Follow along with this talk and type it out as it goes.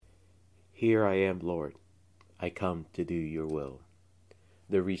Here I am, Lord. I come to do your will.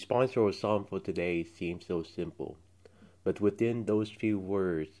 The responsory psalm for today seems so simple, but within those few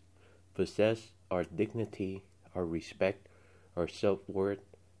words possess our dignity, our respect, our self-worth,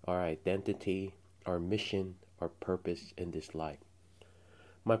 our identity, our mission, our purpose in this life.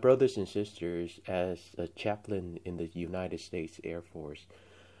 My brothers and sisters, as a chaplain in the United States Air Force,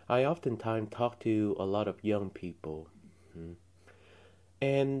 I oftentimes talk to a lot of young people.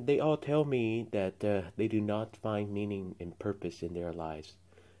 And they all tell me that they do not find meaning and purpose in their lives,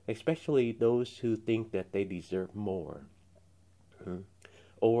 especially those who think that they deserve more,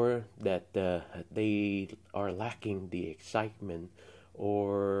 or that they are lacking the excitement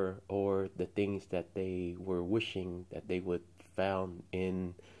or the things that they were wishing that they would found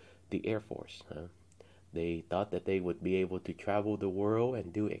in the Air Force. They thought that they would be able to travel the world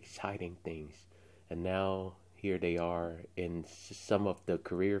and do exciting things, and now here they are in some of the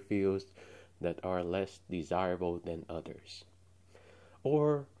career fields that are less desirable than others.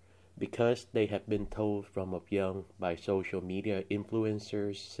 Or because they have been told from up young by social media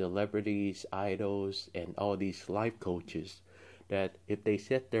influencers, celebrities, idols, and all these life coaches that if they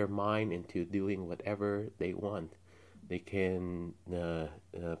set their mind into doing whatever they want, they can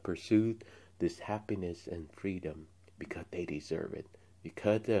pursue this happiness and freedom because they deserve it,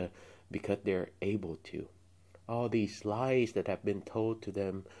 because they're able to. All these lies that have been told to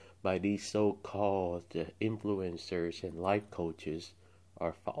them by these so-called influencers and life coaches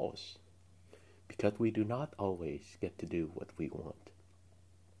are false, because we do not always get to do what we want.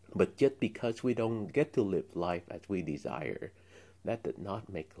 But just because we don't get to live life as we desire, that did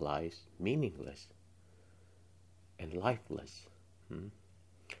not make lives meaningless and lifeless.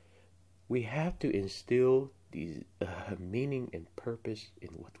 We have to instill these meaning and purpose in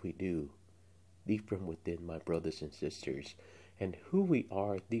what we do deep from within, my brothers and sisters. And who we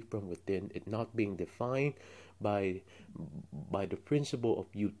are deep from within, it not being defined by the principle of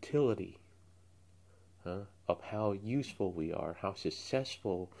utility, of how useful we are, how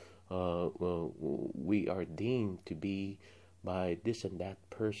successful we are deemed to be by this and that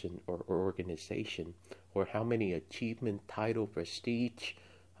person or organization, or how many achievement, title, prestige,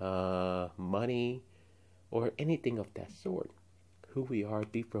 money, or anything of that sort. Who we are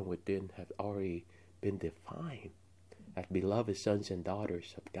deep from within have already been defined as beloved sons and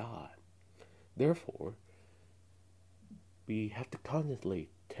daughters of God. Therefore, we have to constantly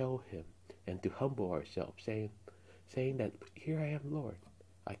tell Him and to humble ourselves, saying that, here I am, Lord.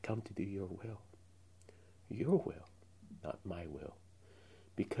 I come to do your will. Your will, not my will.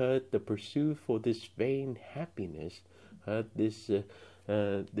 Because the pursuit for this vain happiness, this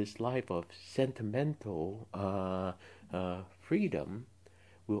life of sentimental freedom,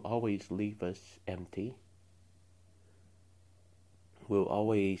 will always leave us empty, will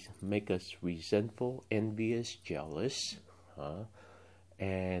always make us resentful, envious, jealous,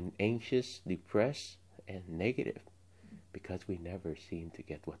 and anxious, depressed, and negative, because we never seem to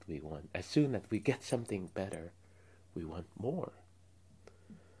get what we want. As soon as we get something better, we want more.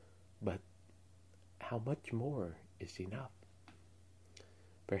 But how much more is enough?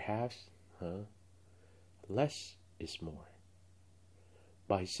 Perhaps less is more.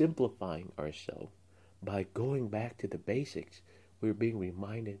 By simplifying ourselves, by going back to the basics, we're being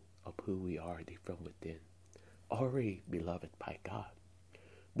reminded of who we are deep from within, already beloved by God.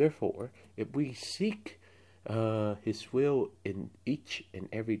 Therefore, if we seek His will in each and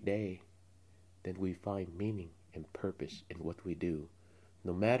every day, then we find meaning and purpose in what we do,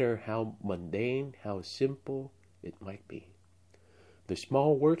 no matter how mundane, how simple it might be. The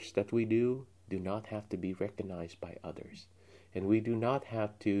small works that we do not have to be recognized by others. And we do not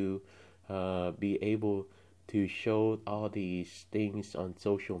have to be able to show all these things on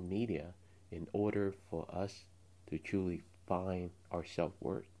social media in order for us to truly find our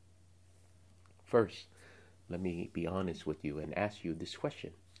self-worth. First, let me be honest with you and ask you this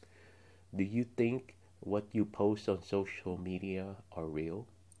question. Do you think what you post on social media are real?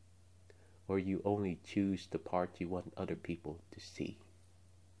 Or you only choose the part you want other people to see?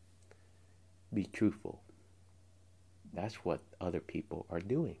 Be truthful. That's what other people are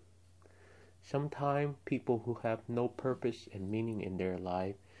doing. Sometimes people who have no purpose and meaning in their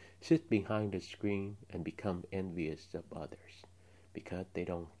life sit behind the screen and become envious of others because they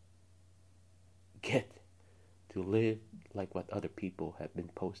don't get to live like what other people have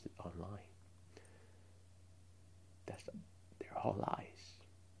been posted online. They're all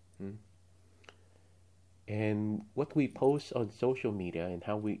lies. And what we post on social media and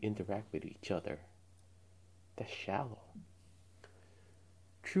how we interact with each other, that's shallow.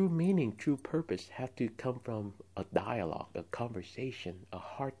 True meaning, true purpose have to come from a dialogue, a conversation, a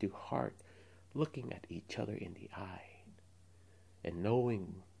heart-to-heart looking at each other in the eye and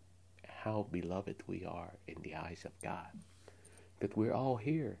knowing how beloved we are in the eyes of God. That we're all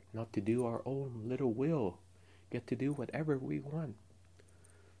here not to do our own little will, get to do whatever we want,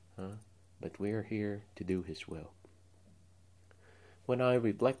 but we're here to do His will. When I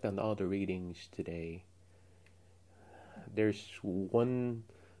reflect on all the readings today, there's one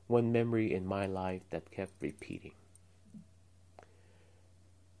memory in my life that kept repeating.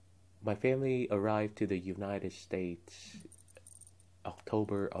 My family arrived to the United States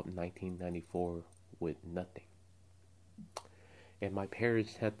October of 1994 with nothing. And my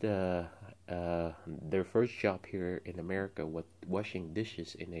parents had their first job here in America was washing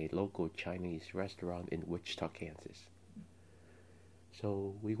dishes in a local Chinese restaurant in Wichita, Kansas.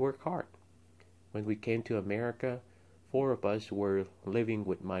 So we worked hard. When we came to America, 4 of us were living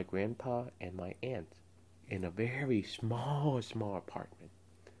with my grandpa and my aunt in a very small apartment.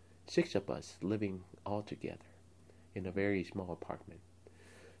 6 of us living all together in a very small apartment.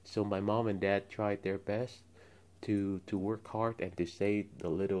 So my mom and dad tried their best to work hard and to save the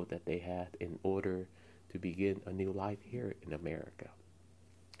little that they had in order to begin a new life here in America.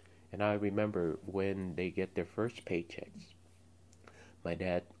 And I remember when they get their first paychecks, my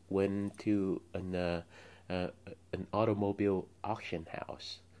dad went to an automobile auction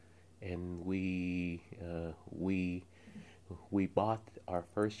house, and we bought our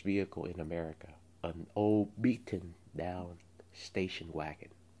first vehicle in America, an old beaten down station wagon.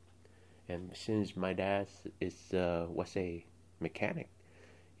 And since my dad was a mechanic,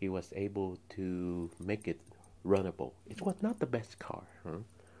 he was able to make it runnable. It was not the best car,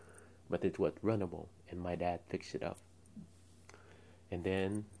 but it was runnable, and my dad fixed it up. And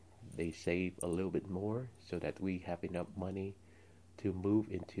then they saved a little bit more so that we have enough money to move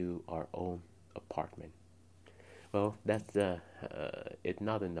into our own apartment. Well, that's it's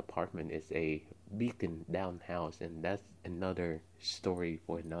not an apartment, it's a beaten down house, and that's another story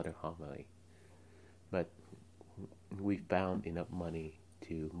for another homily. But we found enough money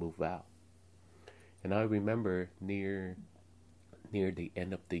to move out. And I remember near the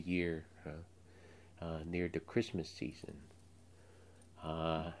end of the year, near the Christmas season,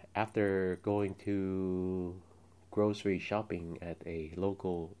 after going to grocery shopping at a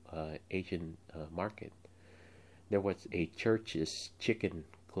local Asian market, there was a Church's Chicken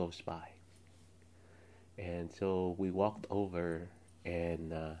close by, and so we walked over,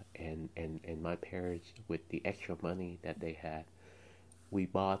 and my parents, with the extra money that they had, we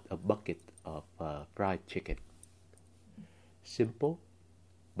bought a bucket of fried chicken. Simple,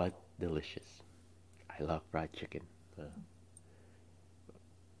 but delicious. I love fried chicken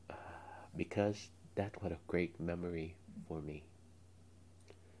because that was a great memory for me.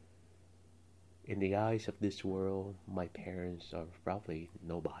 In the eyes of this world, my parents are probably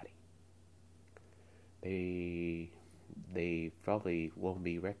nobody. They probably won't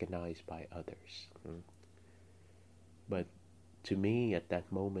be recognized by others. But to me, at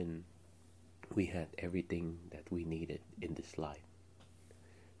that moment, we had everything that we needed in this life.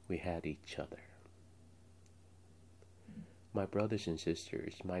 We had each other. My brothers and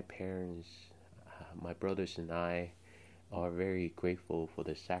sisters, my parents, my brothers and I are very grateful for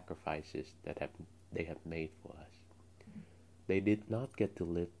the sacrifices that they have made for us. They did not get to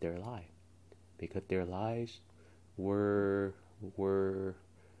live their life because their lives were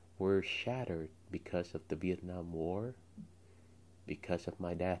shattered because of the Vietnam War, because of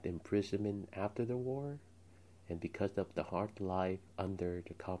my dad's imprisonment after the war, and because of the hard life under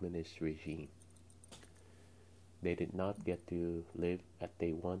the communist regime. They did not get to live as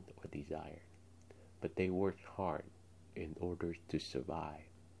they want or desire, but they worked hard in order to survive,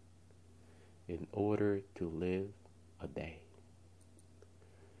 in order to live a day.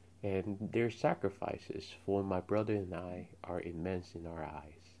 And their sacrifices for my brother and I are immense in our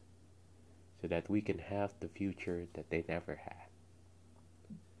eyes, so that we can have the future that they never had,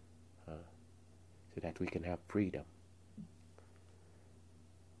 so that we can have freedom.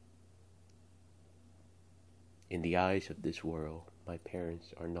 In the eyes of this world, my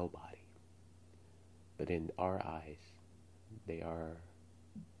parents are nobody, but in our eyes, they are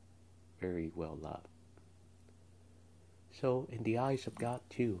very well loved. So, in the eyes of God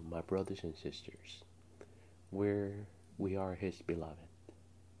too, my brothers and sisters, we are His beloved.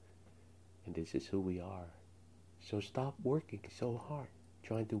 And this is who we are. So stop working so hard,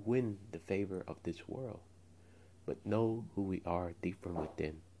 trying to win the favor of this world, but know who we are deep from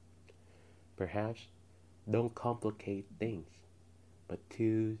within. Perhaps don't complicate things, but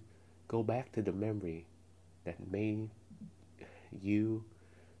to go back to the memory that made you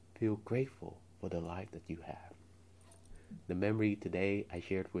feel grateful for the life that you have. The memory today I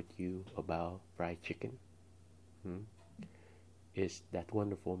shared with you about fried chicken is that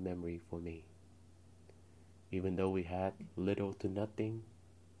wonderful memory for me. Even though we had little to nothing,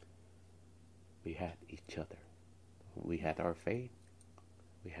 we had each other. We had our faith.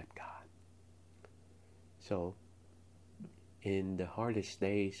 We had God. So, in the hardest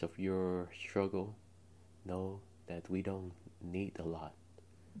days of your struggle, know that we don't need a lot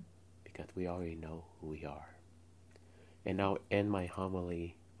because we already know who we are. And I'll end my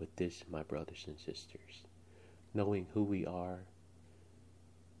homily with this, my brothers and sisters. Knowing who we are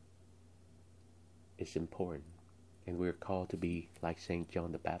is important. And we're called to be like St.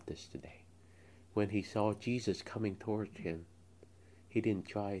 John the Baptist today. When he saw Jesus coming towards him, he didn't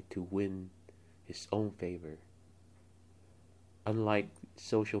try to win his own favor. Unlike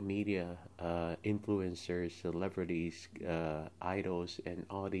social media influencers, celebrities, idols, and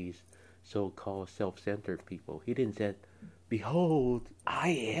all these so-called self-centered people, he didn't say, "Behold, I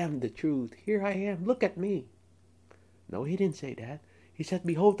am the truth. Here I am. Look at me." No, he didn't say that. He said,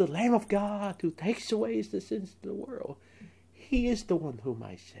 "Behold, the Lamb of God who takes away the sins of the world. He is the one whom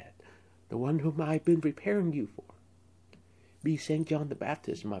I said, the one whom I've been preparing you for." Be St. John the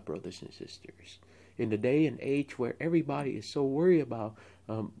Baptist, my brothers and sisters. In the day and age where everybody is so worried about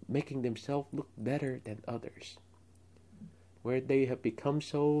making themselves look better than others, where they have become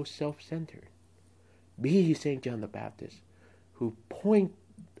so self-centered, be St. John the Baptist, who point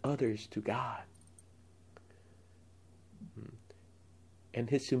others to God. And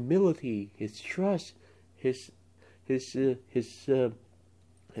his humility, his trust, his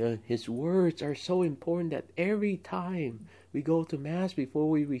words are so important that every time we go to Mass, before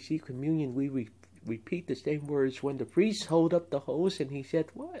we receive communion, we repeat the same words. When the priest held up the host and he said,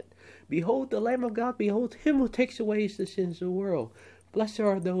 "What? Behold the Lamb of God, behold him who takes away the sins of the world. Blessed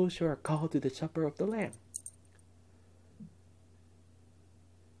are those who are called to the supper of the Lamb."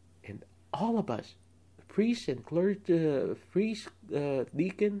 And all of us, priests and clergy,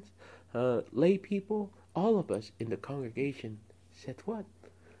 deacons, lay people, all of us in the congregation said, "What?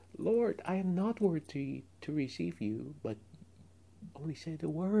 Lord, I am not worthy to receive you, but only say the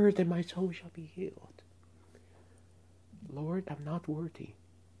word and my soul shall be healed." Lord, I'm not worthy.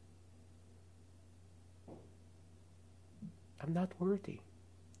 I'm not worthy,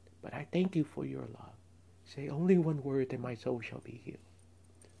 but I thank you for your love. Say only one word and my soul shall be healed.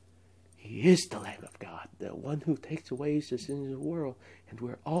 He is the Lamb of God, the one who takes away the sins of the world, and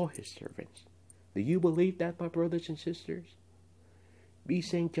we're all his servants. Do you believe that, my brothers and sisters? Be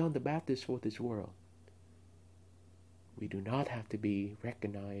St. John the Baptist for this world. We do not have to be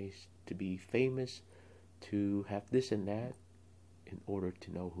recognized, to be famous, to have this and that in order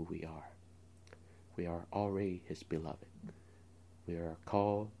to know who we are. We are already his beloved. We are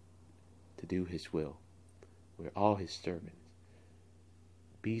called to do his will. We're all his servants.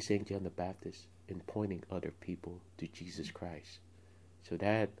 Be St. John the Baptist in pointing other people to Jesus Christ, so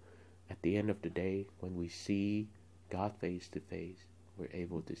that at the end of the day, when we see God face to face, we're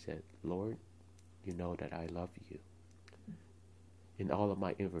able to say, "Lord, you know that I love you. In all of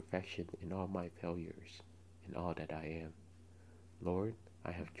my imperfection, in all my failures, in all that I am, Lord,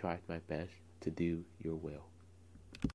 I have tried my best to do your will."